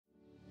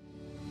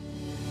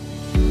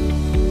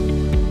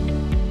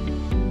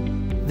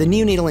The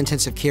neonatal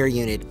intensive care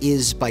unit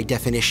is, by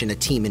definition, a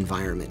team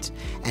environment,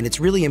 and it's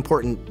really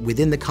important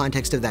within the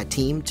context of that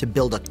team to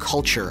build a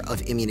culture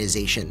of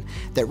immunization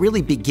that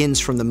really begins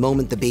from the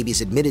moment the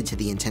baby's admitted to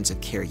the intensive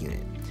care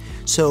unit.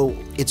 So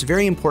it's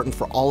very important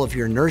for all of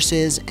your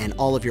nurses and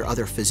all of your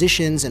other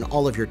physicians and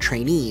all of your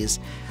trainees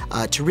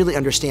to really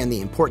understand the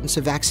importance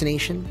of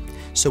vaccination.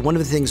 So one of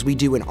the things we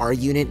do in our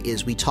unit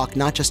is we talk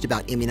not just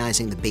about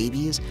immunizing the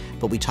babies,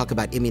 but we talk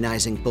about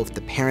immunizing both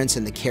the parents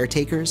and the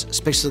caretakers,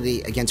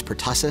 especially against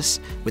pertussis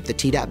with the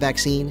Tdap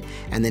vaccine,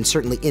 and then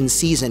certainly in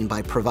season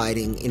by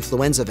providing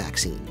influenza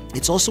vaccine.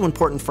 It's also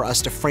important for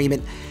us to frame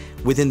it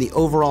within the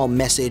overall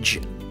message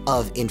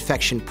of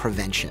infection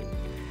prevention.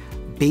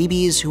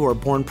 Babies who are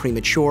born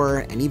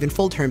premature and even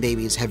full-term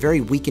babies have very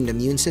weakened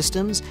immune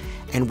systems,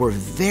 and we're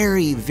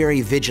very,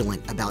 very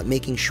vigilant about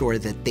making sure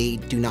that they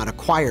do not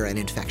acquire an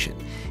infection.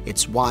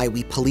 It's why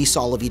we police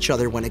all of each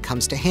other when it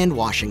comes to hand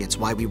washing. It's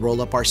why we roll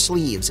up our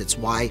sleeves. It's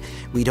why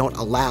we don't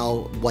allow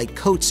white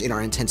coats in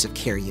our intensive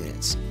care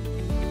units.